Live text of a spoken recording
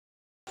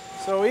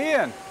So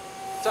Ian.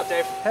 What's up,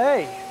 Dave?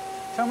 Hey,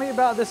 tell me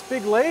about this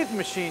big lathe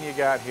machine you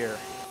got here.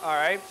 All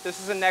right,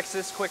 this is a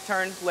Nexus quick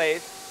turn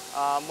lathe,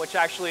 which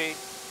actually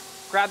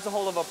grabs a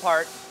hold of a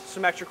part,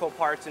 symmetrical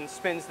parts, and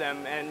spins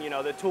them, and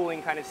the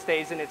tooling kind of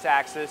stays in its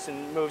axis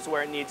and moves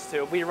where it needs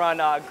to. We run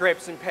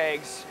grips and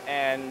pegs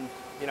and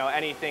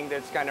anything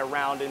that's kind of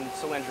round and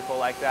cylindrical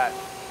like that.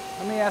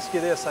 Let me ask you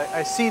this,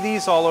 I see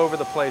these all over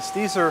the place.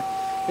 These are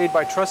made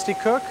by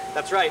Trusty-Cook?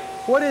 That's right.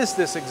 What is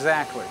this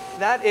exactly?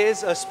 That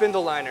is a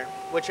spindle liner,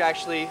 which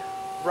actually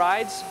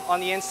rides on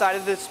the inside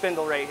of the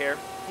spindle right here.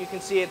 You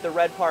can see it, the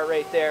red part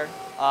right there.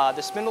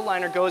 The spindle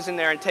liner goes in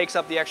there and takes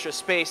up the extra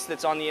space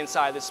that's on the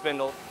inside of the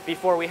spindle.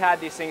 Before we had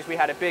these things, we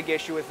had a big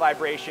issue with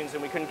vibrations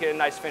and we couldn't get a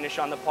nice finish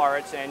on the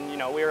parts, and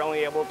we were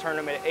only able to turn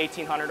them at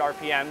 1800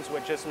 RPMs,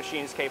 which this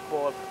machine is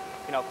capable of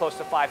close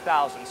to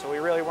 5,000. So we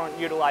really weren't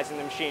utilizing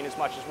the machine as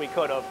much as we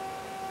could have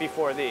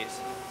before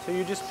these. So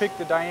you just pick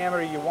the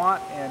diameter you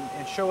want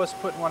and show us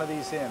putting one of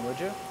these in, would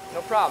you?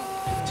 No problem.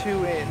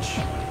 2-inch.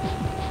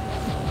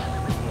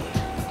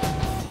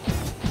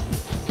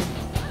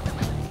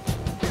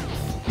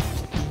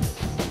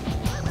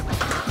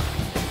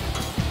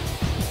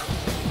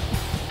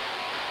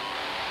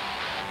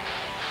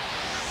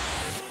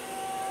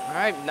 All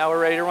right, now we're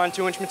ready to run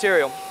 2-inch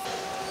material.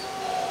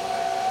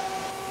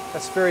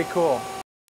 That's very cool.